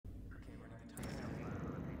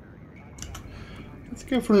Let's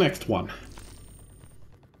go for the next one.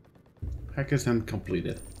 Hackers and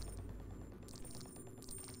completed.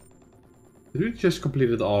 Did we just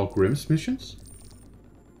completed all Grimm's missions?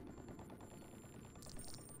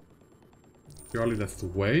 Surely that's the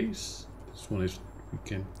ways. This one is we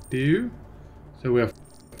can do. So we have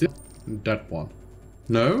this and that one.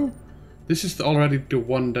 No? This is already the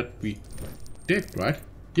one that we did, right?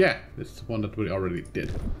 Yeah, it's the one that we already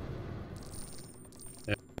did.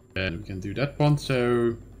 And we can do that one,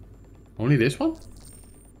 so... Only this one?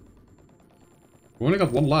 We only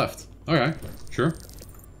got one left. Okay, sure.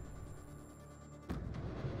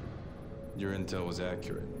 Your intel was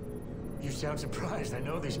accurate. You sound surprised. I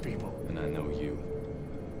know these people. And I know you.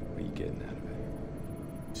 What are you getting out of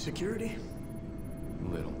it? Security?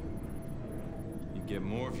 Little. You'd get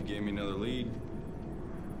more if you gave me another lead.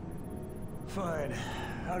 Fine.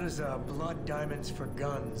 How does a Blood Diamonds for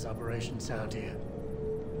Guns operation sound to you?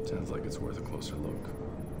 Sounds like it's worth a closer look.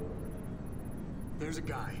 There's a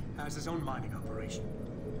guy, has his own mining operation.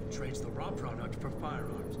 Trades the raw product for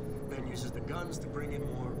firearms, then uses the guns to bring in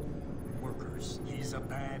more workers. He's a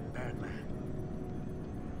bad, bad man.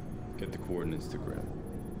 Get the coordinates to Grim.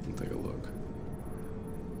 And take a look.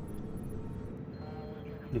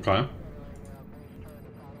 Okay.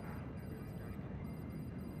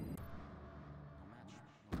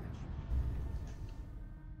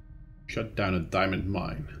 Shut down a diamond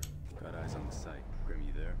mine. Got eyes on the site. Grim,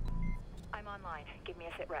 you there? I'm online. Give me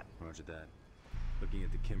a sit rep. Roger that. Looking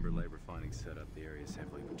at the Kimberley refining setup, the area is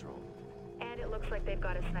heavily patrolled. And it looks like they've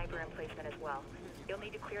got a sniper emplacement as well. You'll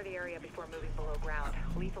need to clear the area before moving below ground.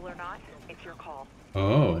 Lethal or not, it's your call.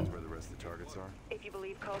 Oh. That's where the rest of the targets are? If you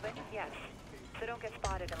believe Coven, yes. So don't get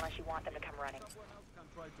spotted unless you want them to come running. Someone else can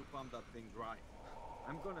try to pump that thing dry.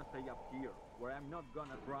 I'm gonna stay up here, where I'm not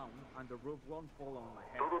gonna drown and the roof won't fall on my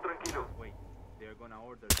head. Todo tranquilo. Wait, they're gonna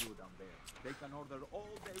order you down there. They can order all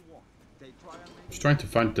they want. They try and make Just trying to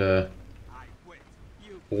find the I quit.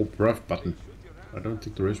 You all breath button. I don't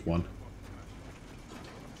think there is one.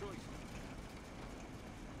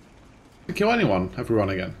 To kill anyone, everyone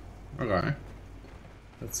again. Okay.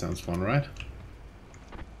 That sounds fun, right?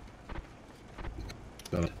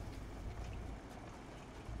 Got it.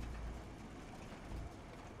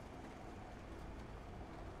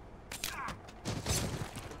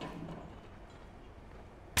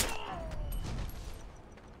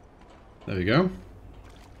 There we go.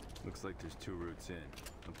 Looks like there's two routes in.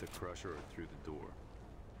 Up the crusher or through the door.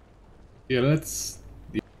 Yeah, let's...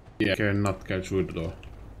 Yeah, I cannot go through the door.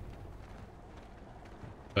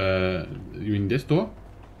 You mean this door?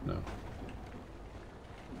 No.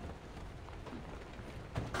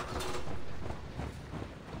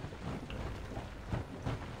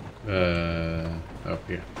 Up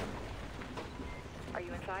here. Are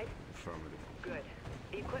you inside? Affirmative. Good.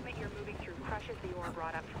 The equipment you're moving through crushes the ore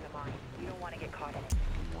brought up from the mine. You don't want to get caught in it.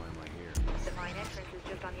 Why am I here? The mine entrance is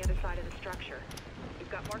just on the other side of the structure.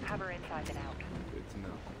 You've got more cover inside than out. Good to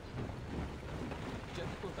know.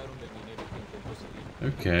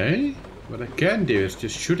 Okay. What I can do is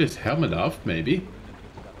just shoot his helmet off, maybe.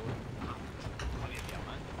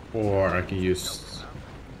 Or I can use...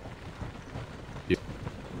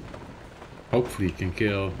 Hopefully he can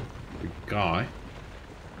kill the guy.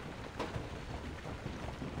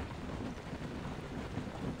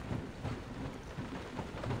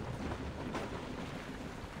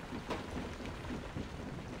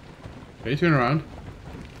 Okay, turn around.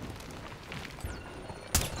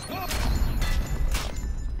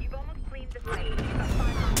 You've almost cleaned the site.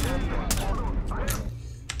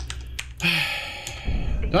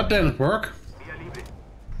 That didn't work.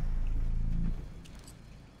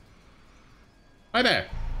 Hi there.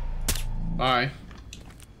 Bye.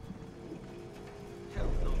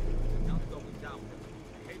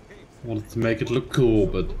 Wanted to make it look cool,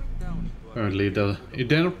 but apparently it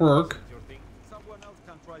didn't work. someone else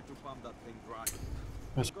can try to pump that thing dry.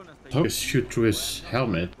 I was hoping to shoot through his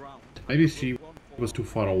helmet. Maybe she was too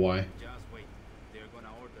far away. Just wait. They're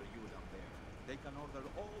gonna order you down there. They can order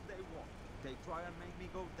all they want. They try and make me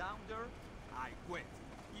go down there. I quit.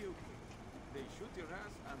 You quit. They shoot your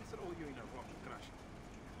ass and throw you in a rocket crash.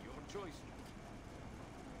 Your choice.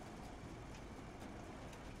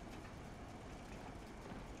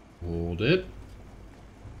 Hold it.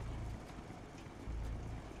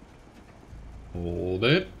 Hold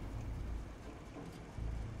it.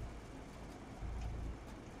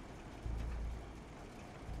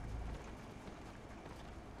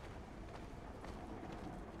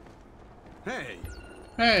 Hey!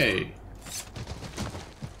 Hey!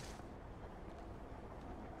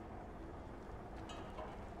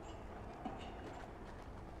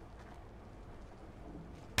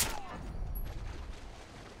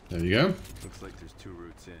 There you go. Looks like there's 2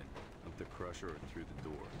 routes in. Up the crusher or through the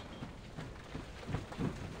door.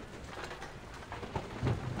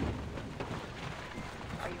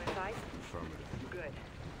 Are you inside? Affirmative. Good.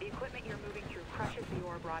 The equipment you're moving through crushes the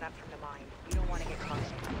ore brought up from the mine. You don't want to get caught in it.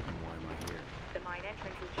 Why am I here? The mine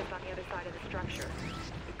entrance is just on the other side of the structure.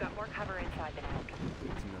 You've got more cover inside than out.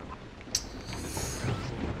 Good to know.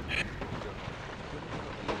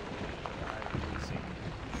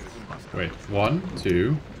 Wait, 1,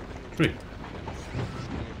 2, 3.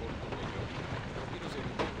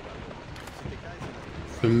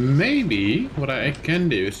 So maybe what I can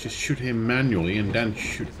do is just shoot him manually and then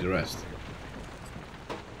shoot the rest.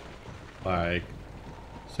 Like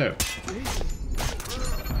so.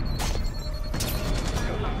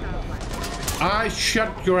 I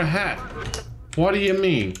shot your head. What do you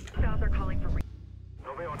mean? Cells are calling for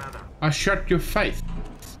I shot your face.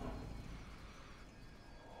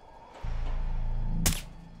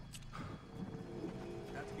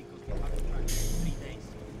 That's because we have to track 3 days.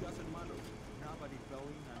 It doesn't matter. Nobody fell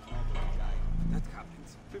in and nobody died. That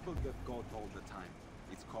happens. People get caught all the time.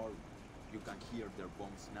 It's called. You can hear their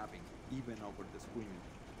bones snapping, even over the screaming.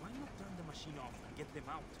 Why not turn the machine off and get them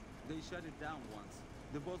out? They shut it down once.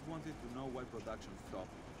 The boss wanted to know why production stopped.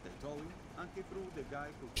 They told him, and he threw the guy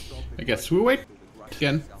who stopped the I guess we wait to the garage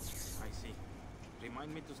again. itself. I see.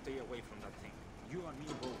 Remind me to stay away from that thing. You and me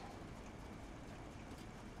both.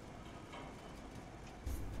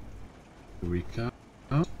 Here we go.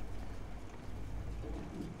 Huh?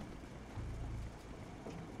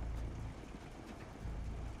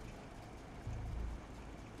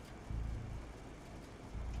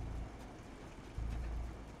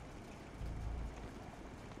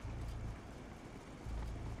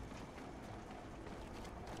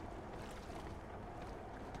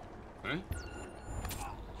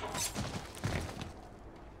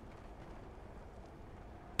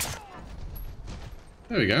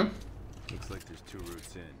 There we go. Looks like there's 2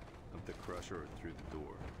 routes in. Up the crusher or through the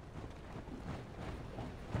door.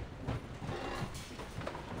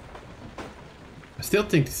 I still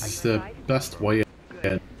think this is the best way.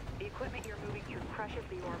 good. The equipment you're moving through crushes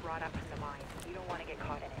the ore brought up from the mine. You don't want to get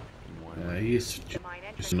caught in it. Why am I He's The mine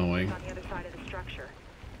entrance just is annoying. on the other side of the structure.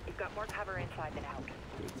 You've got more cover inside than out.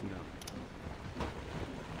 Good to know.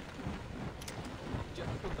 Ya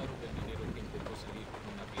te contaron del minero que intentó salir con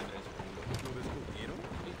una piedra de su culo. ¿Lo descubrieron?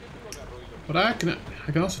 El jefe lo agarró y lo But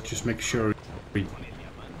I can also just make sure we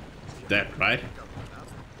that right.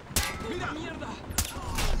 ¡Mierda!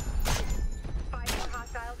 5 more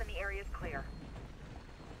hostiles and the area's clear.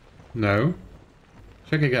 No.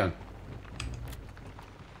 Check again.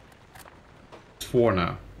 It's 4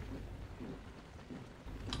 now.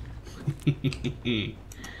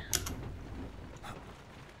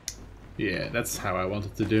 Yeah, that's how I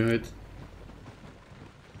wanted to do it.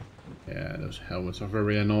 Yeah, those helmets are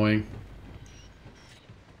very annoying.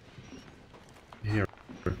 Here,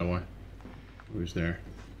 who's there?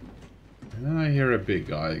 And then I hear a big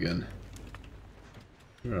guy again.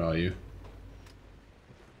 Where are you?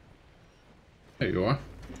 There you are.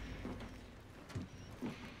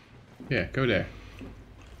 Yeah, go there.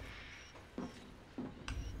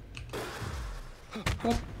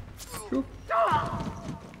 Oh, sure.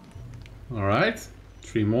 All right,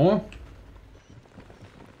 3 more.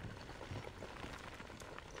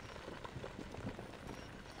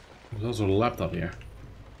 There's also a laptop here.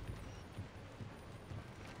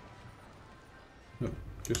 No,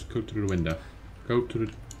 just go to the window. Go to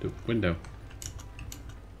the window.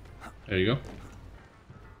 There you go.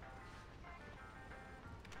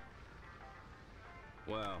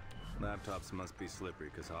 Wow, laptops must be slippery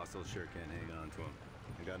because hostiles sure can't hang on to them.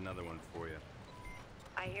 I got another one for you.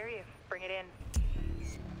 I hear you. Bring it in.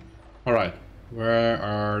 Alright, where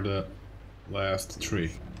are the last 3?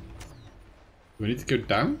 Do we need to go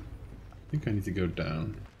down? I think I need to go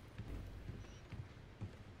down.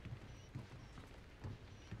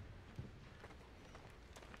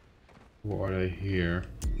 Or are they here?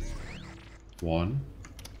 1,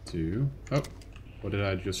 2. Oh, what did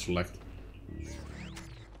I just select?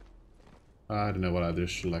 I don't know what I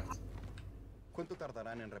just select. ¿Cuánto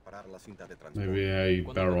tardarán en reparar la cinta de transporte? Maybe a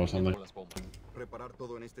barrel or something. Las bombas. Reparar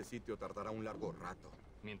todo en este sitio tardará un largo rato.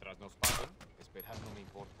 Mientras nos paguen, esperar no me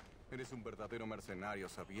importa. Eres un verdadero mercenario,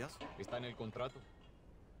 ¿sabías? Está en el contrato.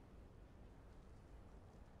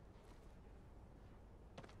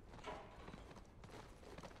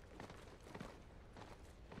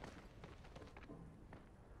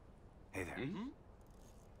 Hey there.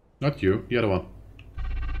 Not you, the other one.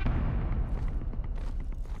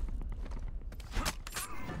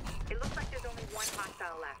 It looks like there's only 1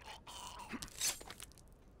 hostile left.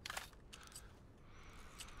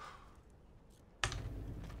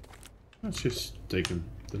 Let's just take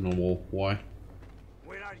the normal Y.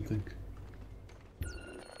 Where are I you? think. Looks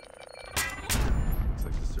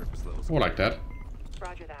like the surface level's Or like that.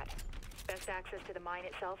 Roger that. Best access to the mine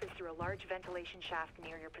itself is through a large ventilation shaft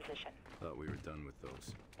near your position. Thought we were done with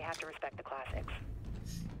those. You have to respect the classics.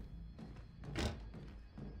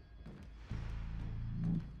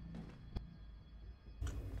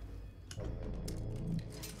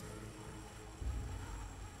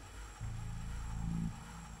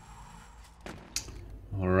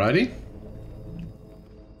 Alrighty.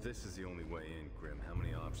 This is the only way in, Grim. How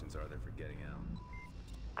many options are there for getting out?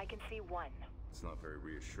 I can see one. It's not very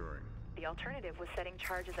reassuring. The alternative was setting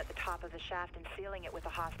charges at the top of the shaft and sealing it with the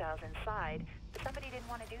hostiles inside, but somebody didn't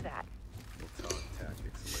want to do that. We'll talk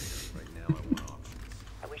tactics later. Right now, I want options.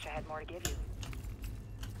 I wish I had more to give you.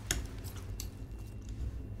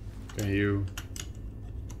 Can you...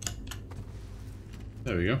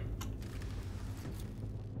 There we go.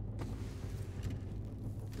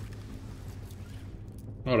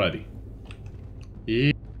 Alrighty.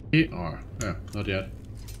 ER. Yeah, not yet.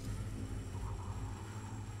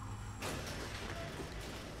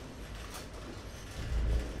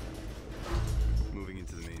 Moving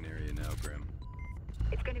into the main area now, Grim.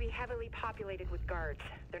 It's going to be heavily populated with guards.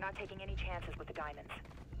 They're not taking any chances with the diamonds.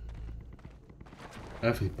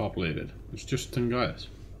 Heavily populated. It's just 10 guys.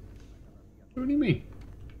 What do you mean?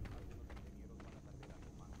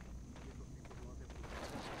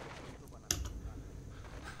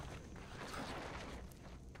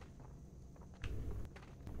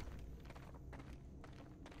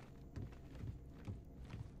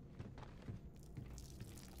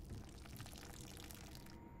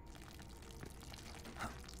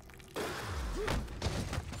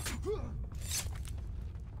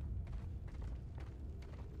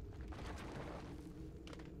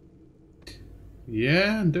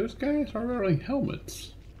 Yeah, and those guys are wearing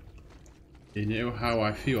helmets. You know how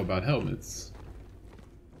I feel about helmets.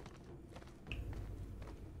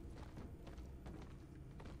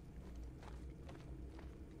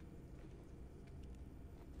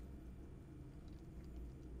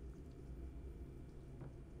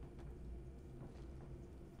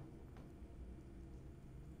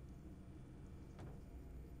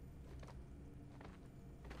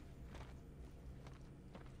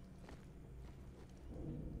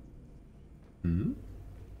 Hmm?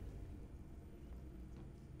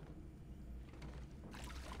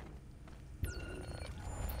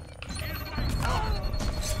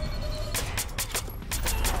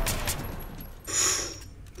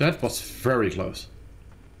 That was very close.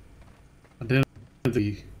 I didn't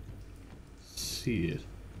really see it.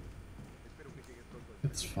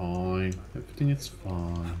 It's fine. Everything is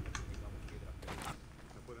fine.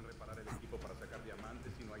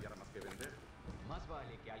 Más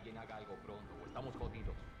vale que alguien haga algo pronto o estamos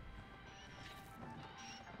jodidos.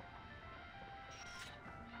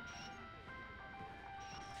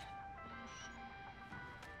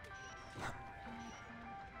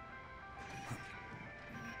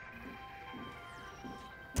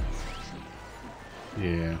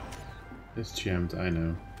 Yeah. It's jammed, I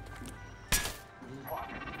know.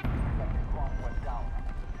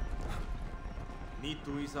 Need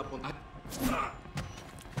to ease up on...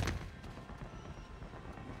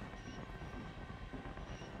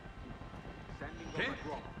 ¿Qué?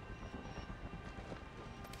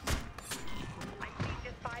 I see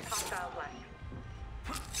just 5 hostiles left.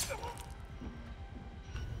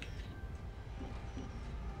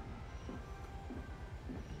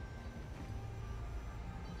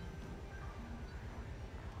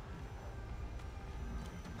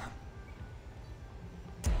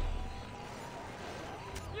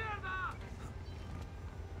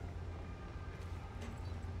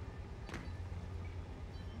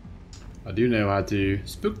 I do know how to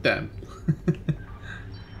spook them.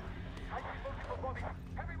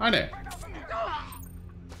 Hi there.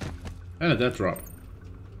 And a death drop.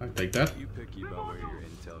 I take that. You picky about where your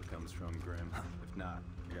intel comes from, Grim. If not,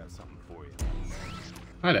 I got something for you.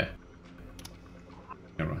 Hi there.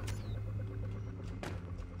 Camera.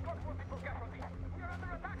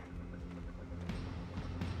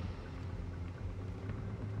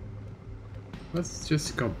 Let's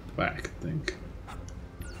just go back, I think.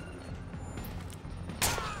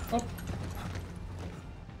 Oh.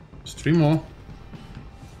 Just 3 more.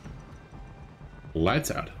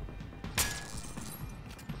 Lights out.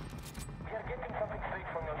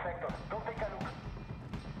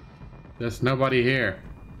 There's nobody here.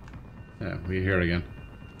 Yeah, we're here again.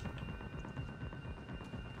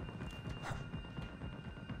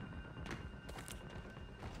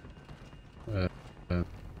 Ah.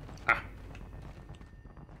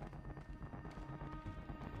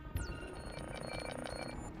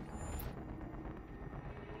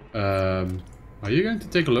 Are you going to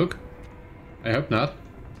take a look? I hope not.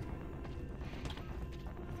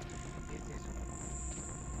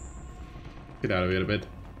 Get out of here a bit.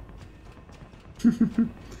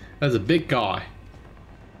 That's a big guy.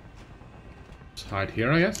 Let's hide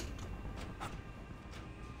here, I guess.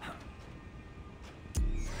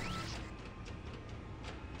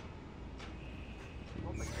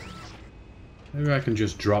 Maybe I can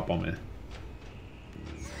just drop on it.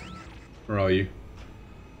 Where are you?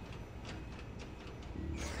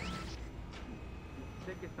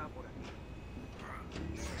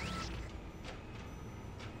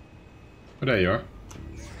 Oh, there you are.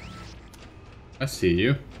 I see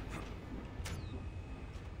you.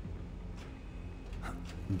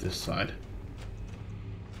 This side.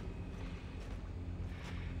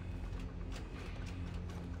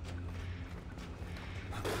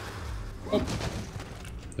 Oh.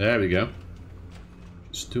 There we go.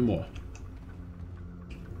 Just 2 more.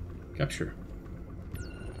 Capture.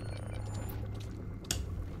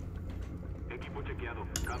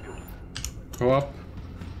 Go up.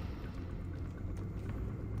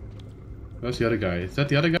 Where's the other guy? Is that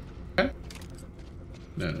the other guy?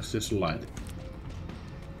 No, it's just a light.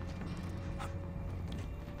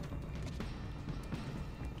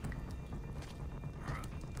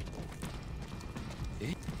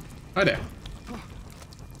 Hi there.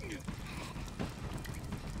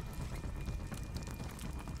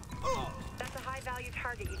 That's a high-value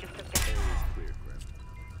target you just took down. Clear, Grim.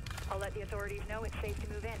 I'll let the authorities know it's safe to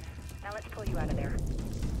move in. Now let's pull you out of there.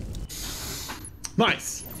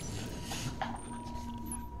 Nice.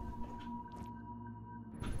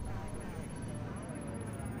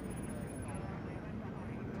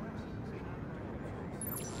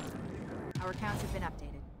 Our accounts have been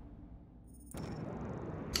updated.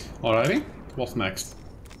 Alrighty. What's next?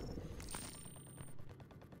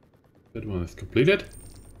 That one is completed.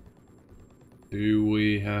 Do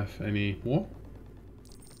we have any more?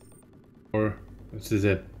 Or this is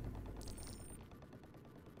it?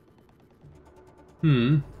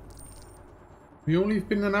 We only have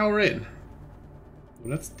been an hour in. Well,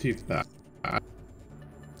 that's too bad.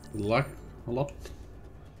 We'd like a lot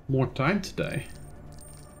more time today.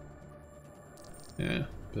 Yeah,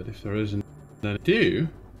 but if there isn't then do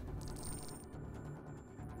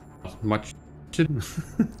not much to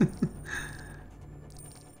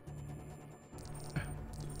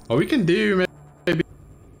Oh, we can do maybe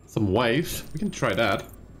some waves. We can try that.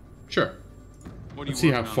 Sure. Let's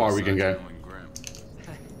see how far we can go.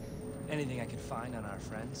 Anything I can find on our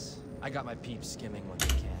friends. I got my peeps skimming what they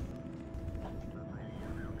can.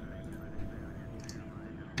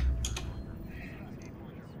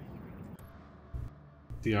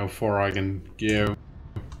 See how far I can go.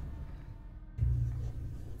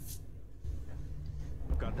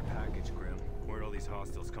 Got the package, Grim. Where'd all these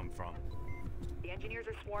hostiles come from? The engineers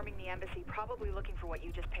are swarming the embassy, probably looking for what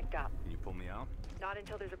you just picked up. Can you pull me out? Not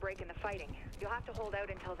until there's a break in the fighting. You'll have to hold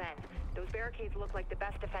out until then. Those barricades look like the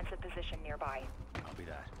best defensive position nearby. I'll be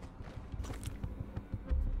that.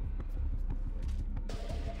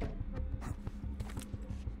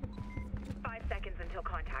 5 seconds until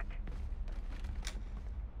contact.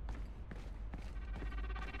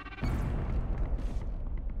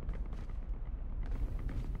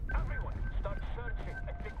 Everyone, start searching.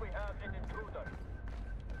 I think we have an intruder.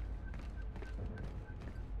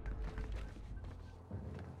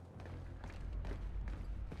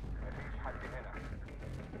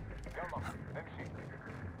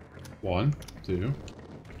 One, 2,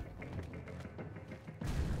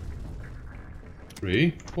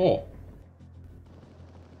 3, 4,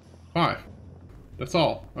 5. That's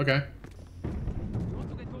all. Okay. You want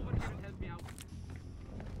to get over here and help me out?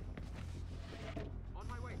 On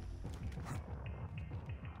my way.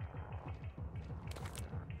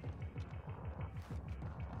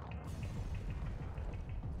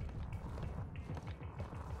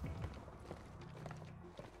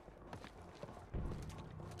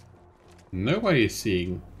 Nobody is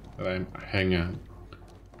seeing that I'm hanging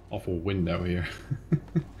off a window here.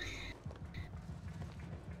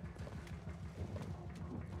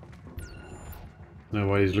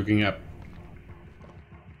 Nobody's looking up.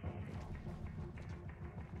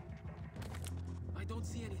 I don't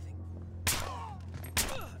see anything.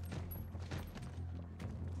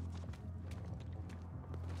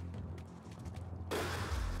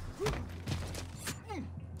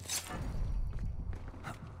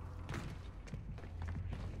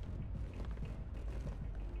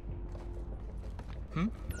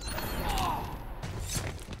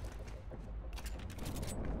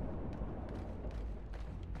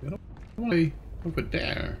 Somebody over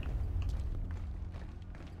there.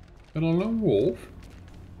 Got a lone wolf.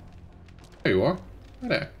 There you are. Right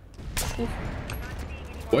there.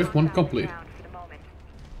 Wave 1 complete.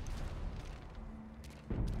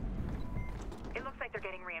 It looks like they're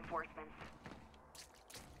getting reinforcements.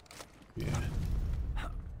 Yeah.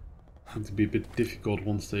 It's to be a bit difficult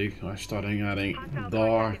once they are starting adding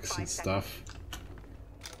darks and stuff.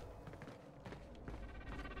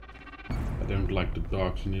 I don't like the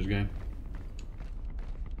darks in this game.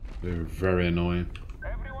 They're very annoying.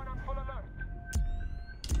 Everyone on full alert.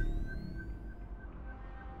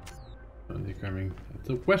 And they're coming at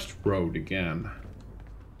the west road again.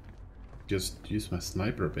 Just use my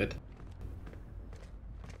sniper a bit.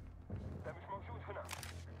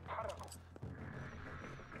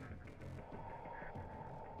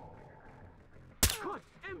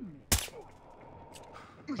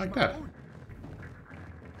 Like that.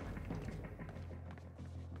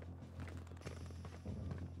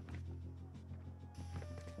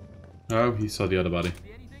 Oh, he saw the other body.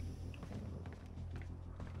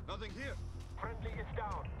 Nothing here. Friendly is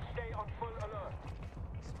down. Stay on full alert.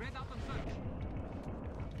 Spread out and search.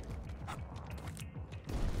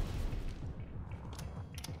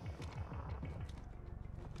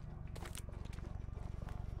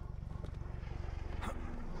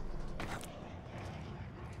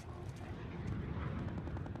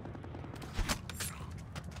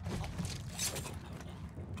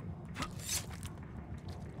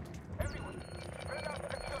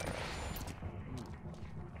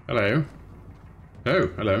 Hello. Oh,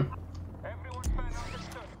 hello.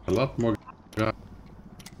 A lot more guys.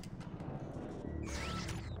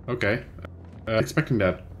 Okay. Expecting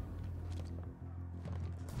that.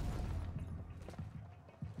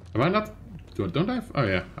 Am I not? Don't I have? Oh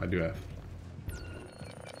yeah, I do have.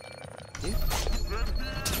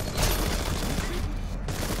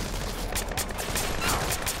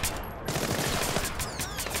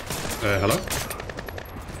 Hello?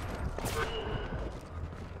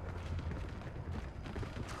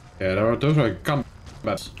 Yeah, those are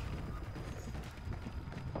combats.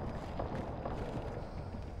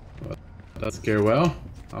 That's go well.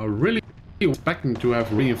 I really was expecting to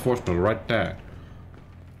have reinforcement right there.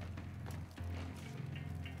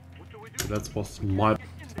 That was my.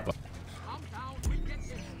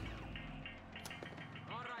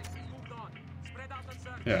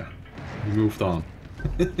 Yeah, we moved on.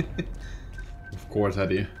 Of course I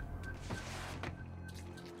do.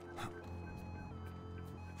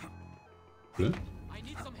 Good. I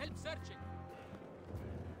need some help searching.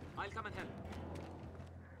 I'll come and help.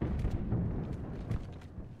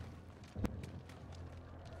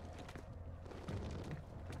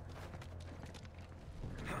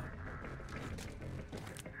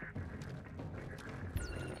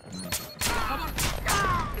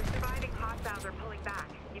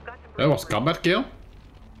 That was combat kill?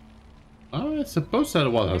 Oh, I suppose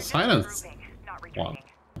that was a silence one.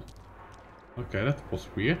 Okay, that was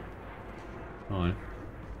weird. Fine.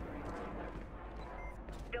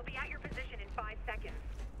 They'll be at your position in 5 seconds.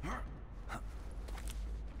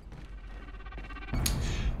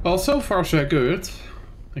 Well, so far so good.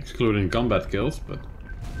 Excluding combat kills, but...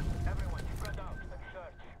 Everyone spread out and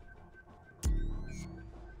search.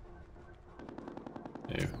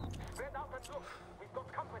 Yeah. Spread out and look. We've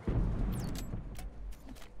got company.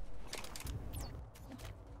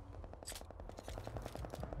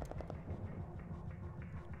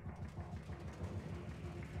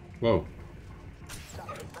 Whoa.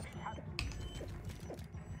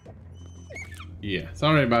 Yeah,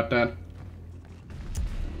 sorry about that.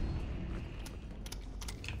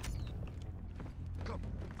 Come,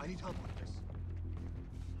 I need help with this.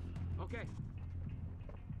 Okay.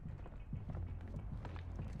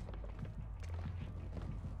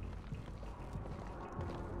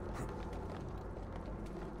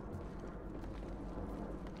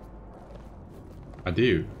 I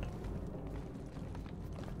do.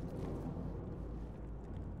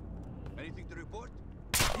 Anything to report?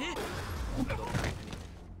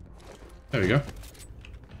 There we go.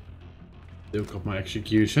 Still got my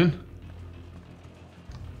execution.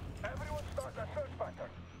 Everyone start the search pattern.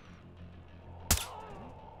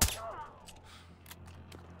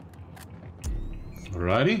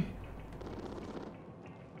 Alrighty.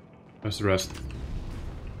 Where's the rest?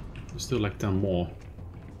 There's still like 10 more.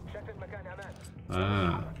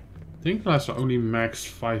 Ah. I think that's only max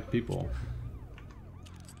 5 people.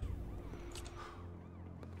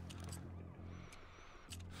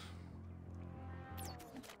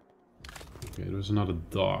 Okay, there's another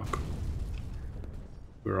dog.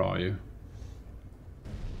 Where are you?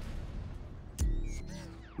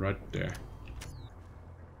 Right there.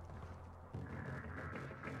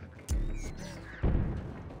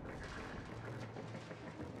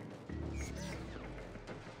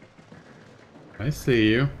 I see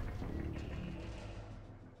you.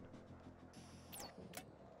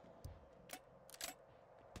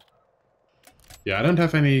 Yeah, I don't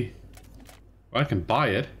have any... Well, I can buy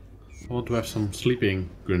it. I want to have some sleeping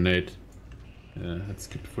grenade. Let's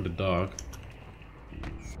keep it for the dog.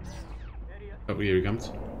 Oh, here he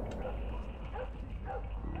comes.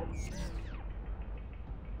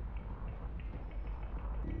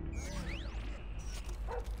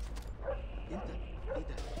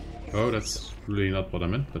 Oh, that's really not what I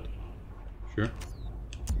meant, but sure.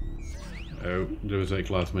 Oh, there was a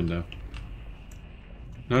glass window.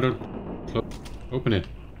 No, don't. Open it.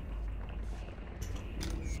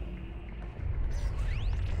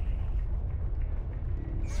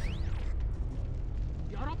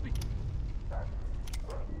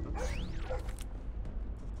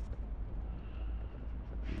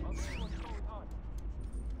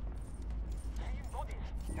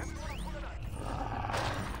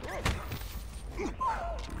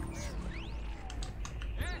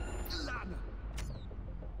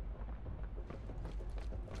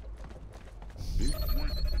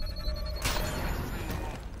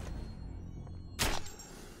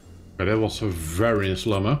 Okay, that was a very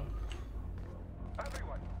slow-mo.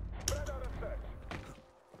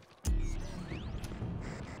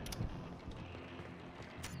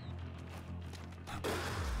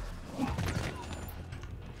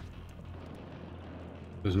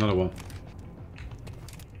 There's another one.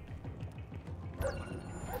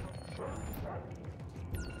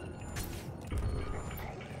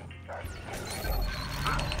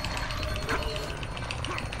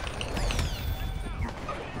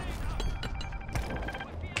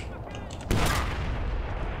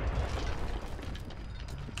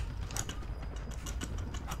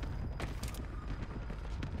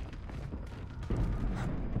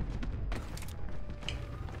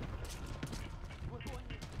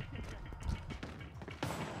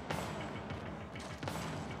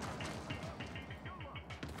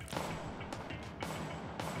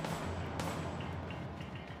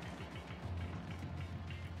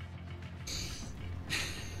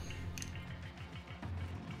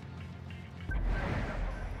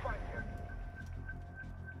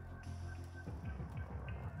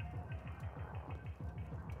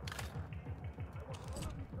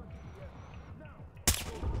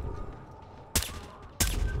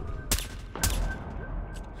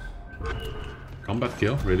 Combat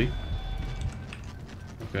kill, really?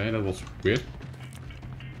 Okay, that was weird.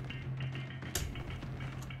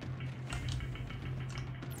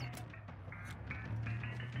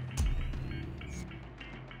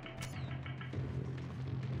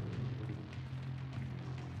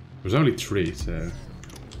 There's only 3, so...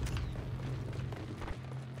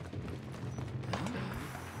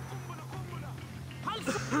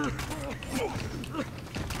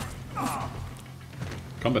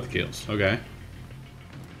 Combat kills, okay.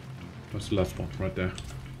 What's the last one? Right there.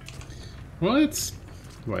 Well, it's...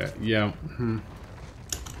 Well, yeah.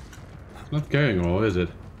 It's not going well, is it?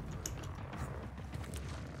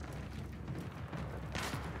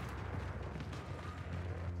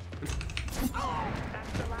 That's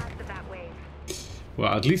the last of that wave.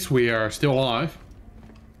 Well, at least we are still alive.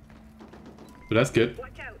 So that's good.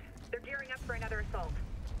 Watch out. They're gearing up for another assault.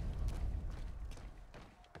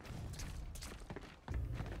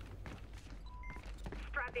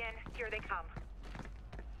 Strap in. Here they come.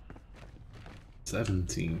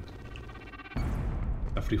 17.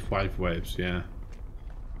 Definitely 5 waves, yeah.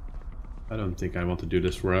 I don't think I want to do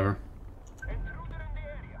this forever.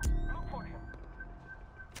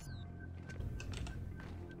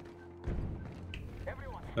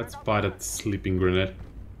 Let's buy that sleeping grenade.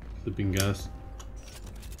 Sleeping gas.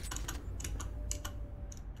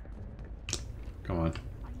 Come on.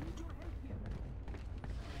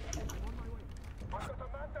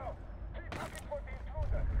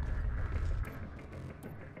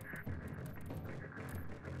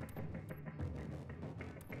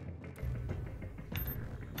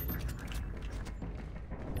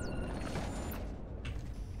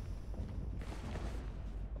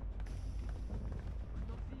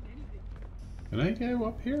 Can I go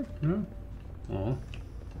up here? No. Oh.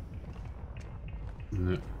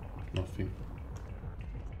 No. Nothing.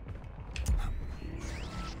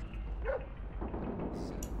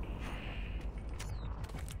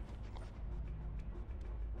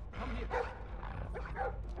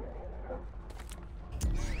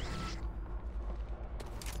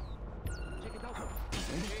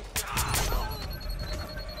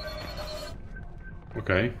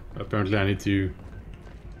 Okay. Apparently I need to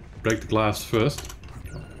break the glass first.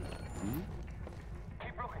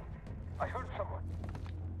 Keep looking. I heard someone.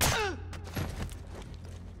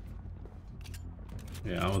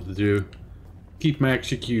 Yeah, I want to do keep my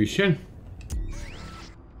execution.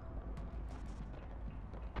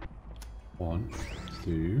 1,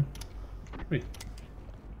 2, 3.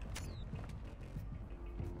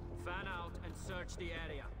 Fan out and search the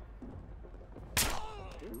area.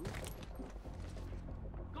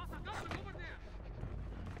 Over there.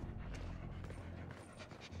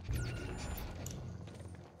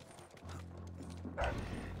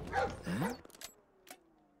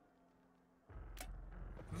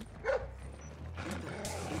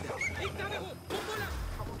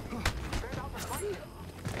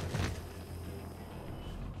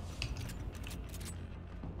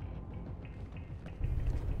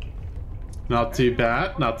 Not too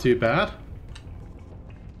bad, not too bad.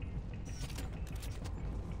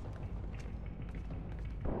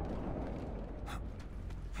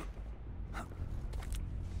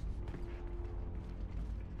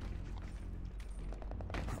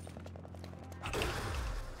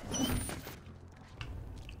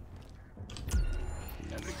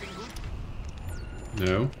 Everything good?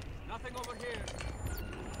 No. Nothing over here.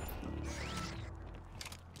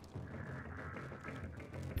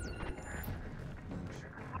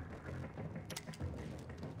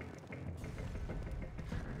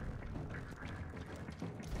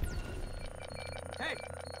 Hey,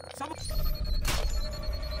 someone. In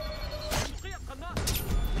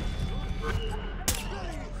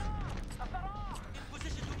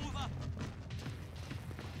position to move up.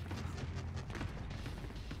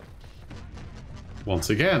 Once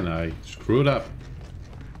again, I screwed up.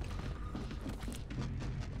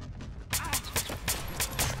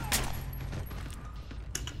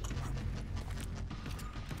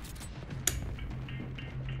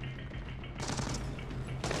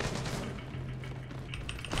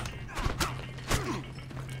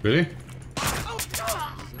 Really?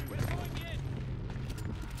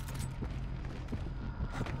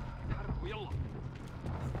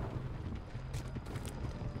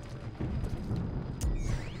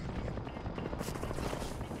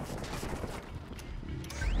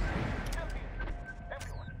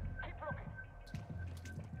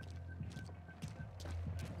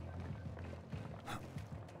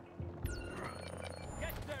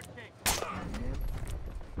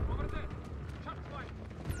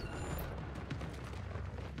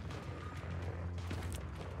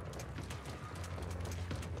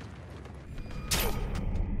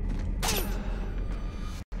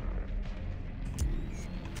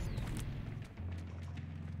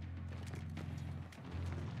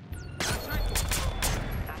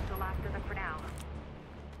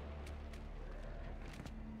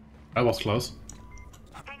 That was close.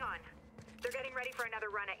 Hang on. They're getting ready for another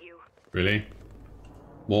run at you. Really?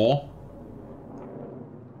 More?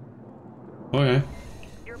 Okay.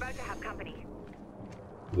 You're about to have company.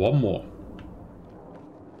 One more.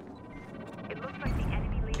 It looks like the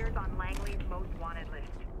enemy leader's on Langley's most wanted list.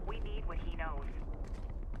 We need what he knows.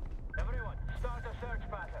 Everyone, start a search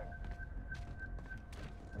pattern.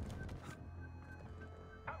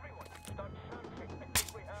 Everyone, start searching. I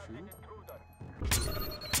think we have an intruder.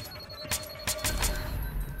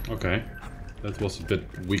 Okay. That was a bit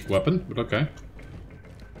weak weapon, but okay.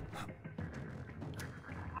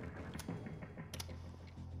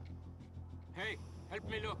 Hey, help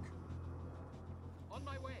me look. On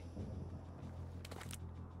my way.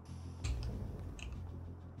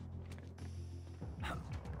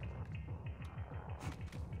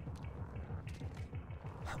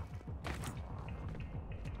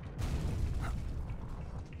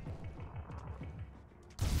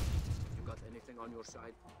 You got anything on your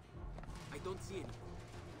side? I don't see anything.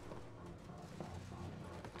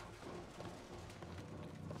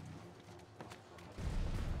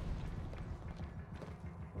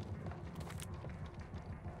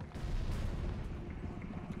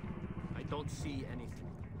 I don't see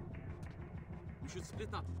anything. We should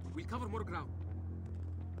split up. We'll cover more ground.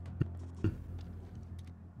 I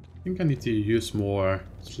think I need to use more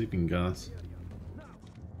sleeping gas.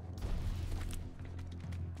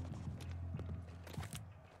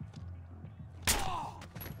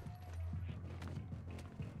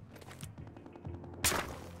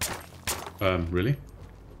 Really?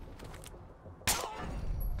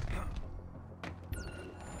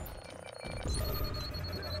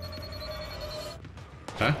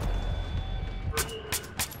 Huh?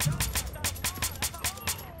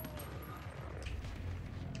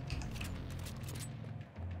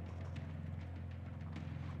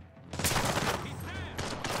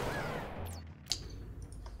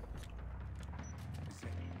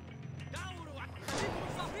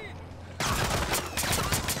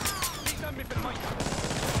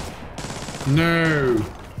 No.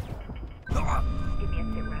 Give me a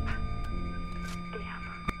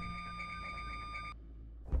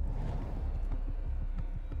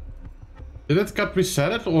Did it got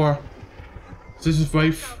reset or this is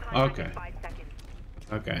wave? Okay.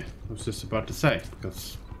 Okay, I was just about to say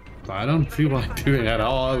because I don't feel like doing that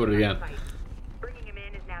all over again. Bringing him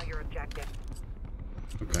in is now your objective.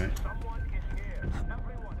 Okay.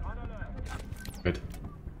 Wait.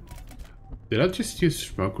 Did I just use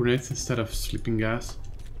smoke grenades instead of sleeping gas?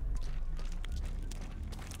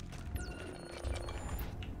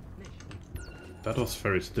 That was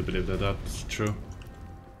very stupid if that's true.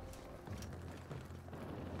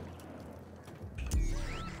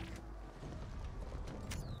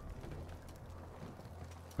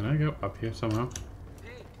 Can I go up here somehow?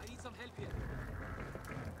 Hey, I need some help here.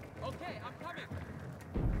 Okay, I'm coming.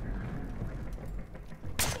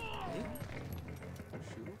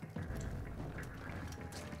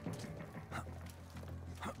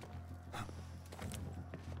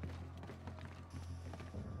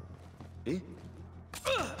 Eh?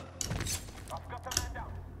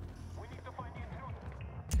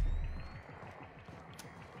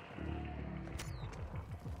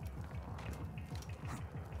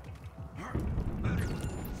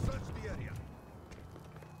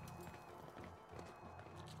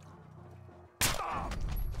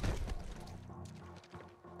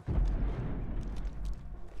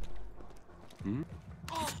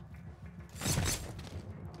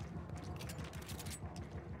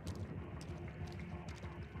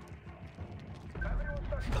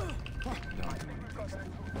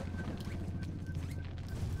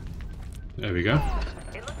 There we go.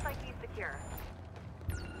 It looks like he's secure.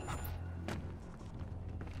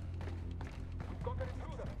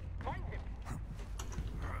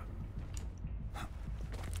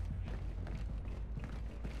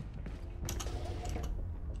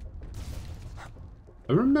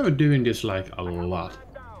 I remember doing this like a lot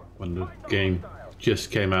when the game just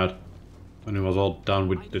came out, when it was all done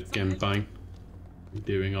with the campaign,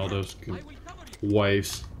 doing all those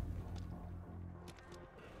waves.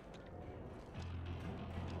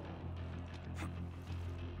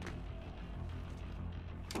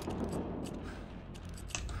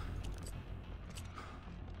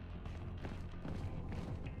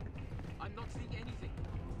 I'm not seeing anything.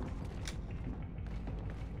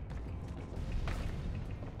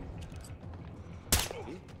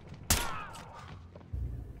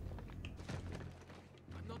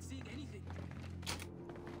 I'm not seeing anything.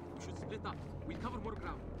 We should split up. We cover more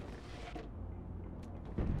ground.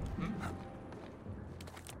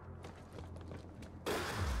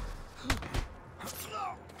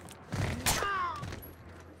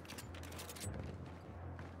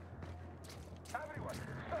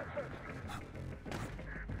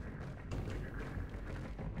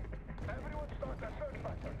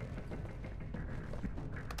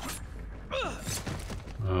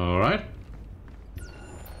 All right.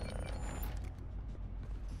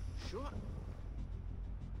 Sure.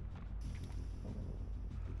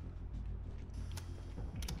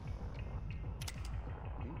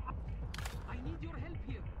 I need your help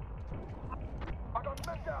here. I got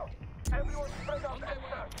sent out. Everyone spread out. On my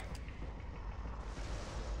way.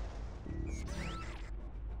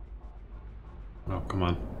 Oh, come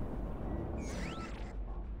on.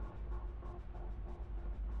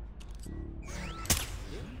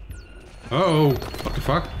 Oh, what the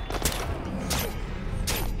fuck?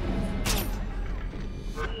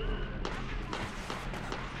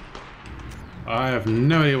 I have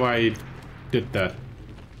no idea why he did that.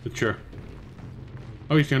 But sure.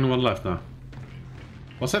 Oh, he's the only one left now.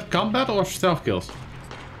 Was that combat or stealth kills?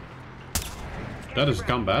 That is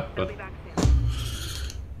combat, but...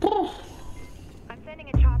 I'm sending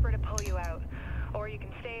a chopper to pull you out. Or you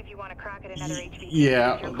can stay if you want to crack at another HVT.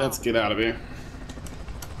 Yeah, let's get out of here.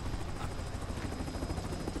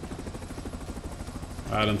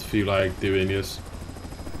 I don't feel like doing this.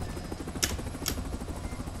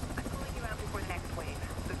 I'm pulling you out before the next wave.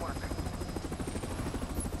 Good work.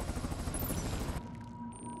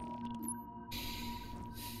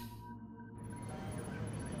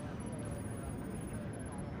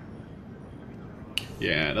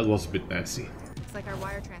 Yeah, that was a bit messy. Looks like our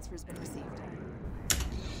wire transfer's been received.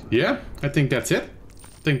 Yeah, I think that's it.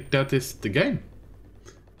 I think that is the game.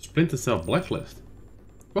 Splinter Cell Blacklist.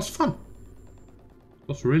 It was fun. It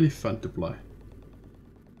was really fun to play.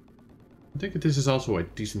 I think this is also a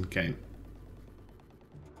decent game.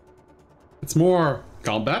 It's more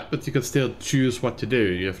combat, but you can still choose what to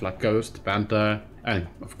do. You have like Ghost, Panther, and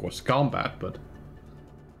of course combat, but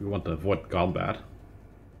we want to avoid combat.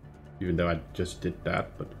 Even though I just did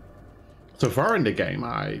that, but so far in the game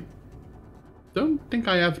I don't think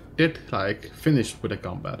I have like finished with the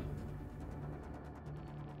combat.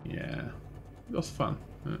 Yeah, it was fun.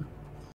 Yeah.